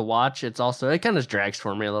really cool to watch, it kind of drags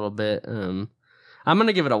for me a little bit. I'm going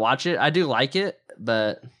to give it a watch it. I do like it,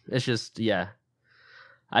 but it's just, yeah.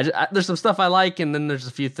 There's some stuff I like, and then there's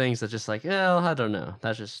a few things that just like, I don't know.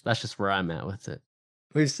 That's just where I'm at with it.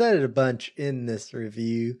 We've said it a bunch in this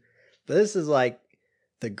review, but this is like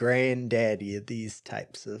the granddaddy of these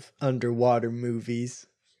types of underwater movies.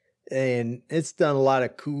 And it's done a lot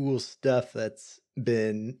of cool stuff that's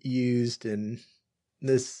been used in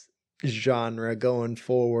this genre going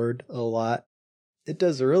forward a lot. It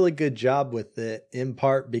does a really good job with it, in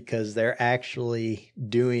part because they're actually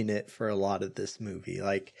doing it for a lot of this movie.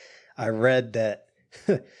 Like, I read that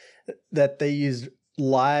that they used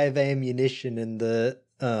live ammunition in the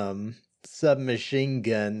submachine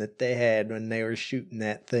gun that they had when they were shooting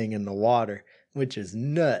that thing in the water, which is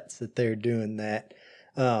nuts that they're doing that.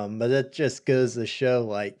 But that just goes to show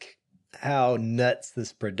like how nuts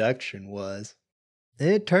this production was. And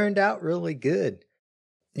it turned out really good.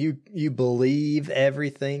 You believe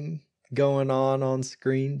everything going on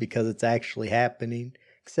screen because it's actually happening,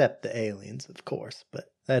 except the aliens, of course, but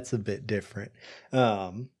that's a bit different.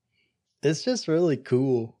 It's just really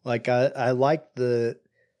cool. Like I like the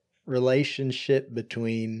relationship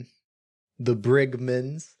between the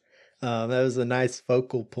Brigmans. That was a nice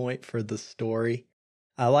focal point for the story.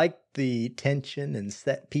 I like the tension and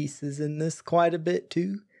set pieces in this quite a bit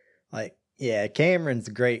too. Like, yeah, Cameron's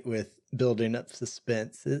great with building up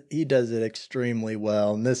suspense. He does it extremely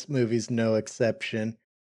well, and this movie's no exception.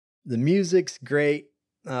 The music's great.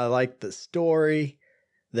 I like the story.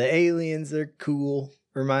 The aliens are cool.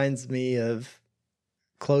 Reminds me of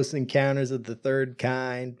Close Encounters of the Third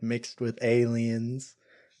Kind mixed with aliens,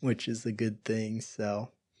 which is a good thing.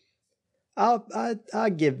 So I'll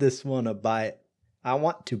give this one a buy it. I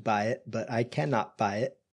want to buy it, but I cannot buy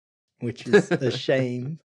it, which is a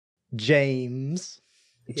shame. James.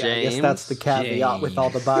 Yeah, I guess that's the caveat with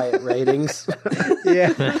all the buy it ratings.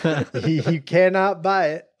 Yeah, you cannot buy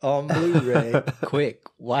it on Blu-ray. Quick,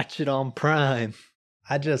 watch it on Prime.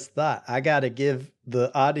 I just thought I gotta give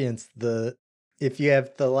the audience if you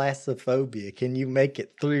have thalassophobia, can you make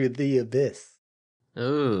it through the abyss?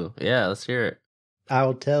 Ooh, yeah, let's hear it. I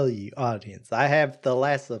will tell you, audience, I have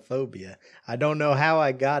thalassophobia. I don't know how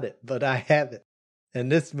I got it, but I have it. And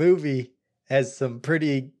this movie has some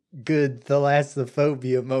pretty good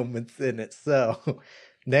thalassophobia moments in it. So,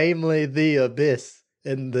 namely the abyss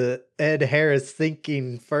and the Ed Harris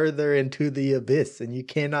sinking further into the abyss and you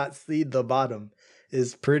cannot see the bottom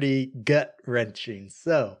is pretty gut-wrenching.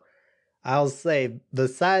 So, I'll say,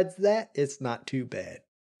 besides that, it's not too bad.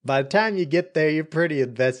 By the time you get there, you're pretty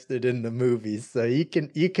invested in the movies, so you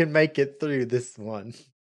can make it through this one.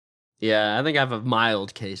 Yeah, I think I have a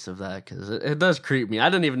mild case of that because it does creep me. I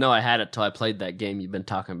didn't even know I had it till I played that game you've been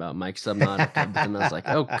talking about, Mike Subnautica. But then I was like,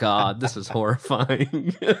 oh god, this is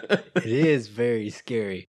horrifying. It is very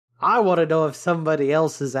scary. I want to know if somebody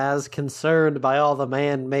else is as concerned by all the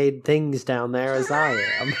man-made things down there as I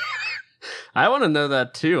am. I want to know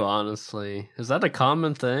that too, honestly. Is that a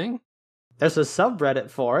common thing? There's a subreddit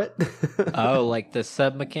for it. Oh, like the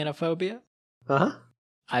submechanophobia? Uh-huh.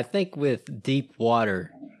 I think with deep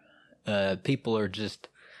water, people are just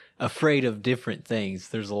afraid of different things.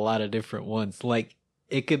 There's a lot of different ones. Like,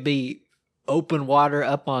 it could be open water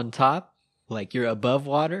up on top, like you're above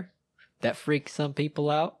water. That freaks some people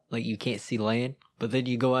out, like you can't see land. But then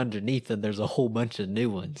you go underneath and there's a whole bunch of new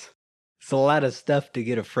ones. It's a lot of stuff to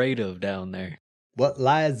get afraid of down there. What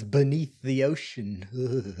lies beneath the ocean?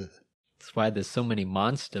 That's why there's so many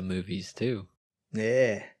monster movies, too.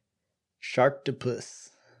 Yeah. Sharktopus.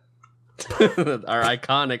 Our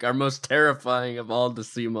iconic, our most terrifying of all the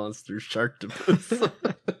sea monsters, Sharktopus.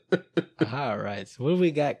 All right, so what do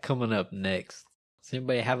we got coming up next? Does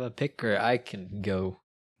anybody have a pick, or I can go?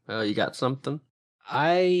 Oh, you got something?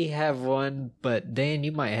 I have one, but Dan,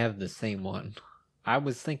 you might have the same one. I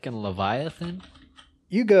was thinking Leviathan.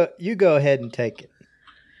 You go ahead and take it.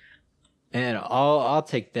 And I'll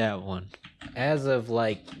take that one. As of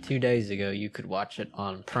like 2 days ago, you could watch it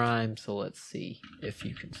on Prime, so let's see if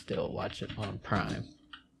you can still watch it on Prime.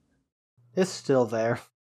 It's still there.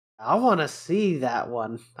 I want to see that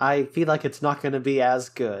one. I feel like it's not going to be as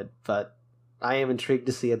good, but I am intrigued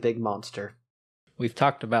to see a big monster. We've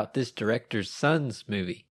talked about this director's son's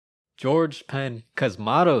movie. George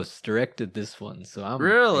Cosmatos directed this one, so I'm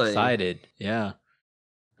really excited. Yeah.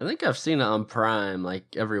 I think I've seen it on Prime,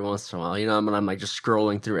 like, every once in a while. You know, when I'm, like, just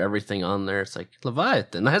scrolling through everything on there, it's like,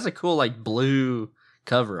 Leviathan. It has a cool, like, blue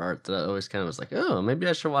cover art that I always kind of was like, oh, maybe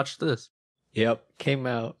I should watch this. Yep, came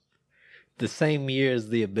out the same year as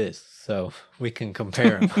The Abyss, so we can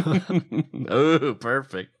compare them. Oh,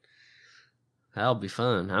 perfect. That'll be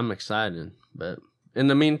fun. I'm excited. But in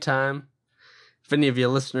the meantime, if any of you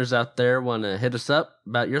listeners out there want to hit us up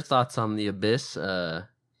about your thoughts on The Abyss, you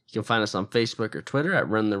can find us on Facebook or Twitter at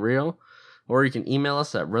Run the Reel, or you can email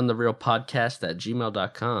us at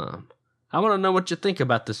runthereelpodcast@gmail.com. I want to know what you think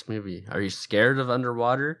about this movie. Are you scared of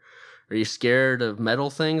underwater? Are you scared of metal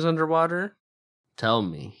things underwater? Tell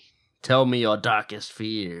me. Tell me your darkest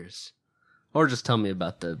fears. Or just tell me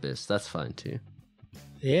about The Abyss. That's fine too.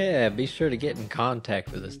 Yeah, be sure to get in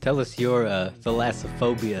contact with us. Tell us your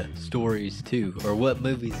thalassophobia stories too, or what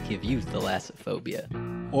movies give you thalassophobia.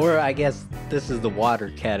 Or I guess this is the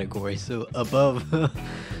water category, so above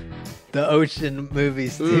the ocean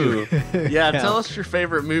movies too. Yeah, count. tell us your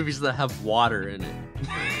favorite movies that have water in it.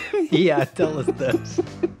 Yeah, tell us those.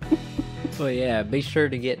 Well, yeah, be sure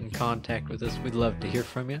to get in contact with us. We'd love to hear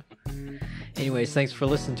from you. Anyways, thanks for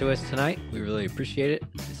listening to us tonight. We really appreciate it.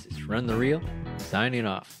 This is Run the Reel, signing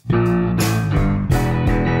off.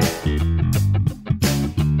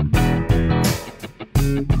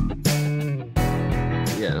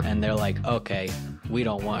 Yeah. And they're like, okay, we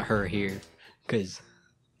don't want her here because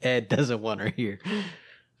Ed doesn't want her here.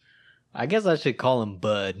 I guess I should call him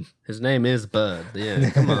Bud. His name is Bud. Yeah,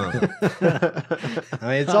 come on. I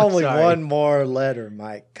mean, it's I'm only sorry. one more letter,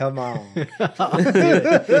 Mike. Come on. I'll do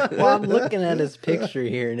it. Well, I'm looking at his picture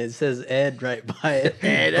here, and it says Ed right by it.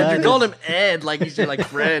 Ed, Bud you is- called him Ed like he's your like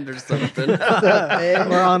friend or something.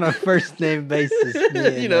 We're on a first name basis. me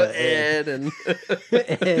and, you know, Ed. Ed and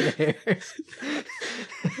Ed Harris.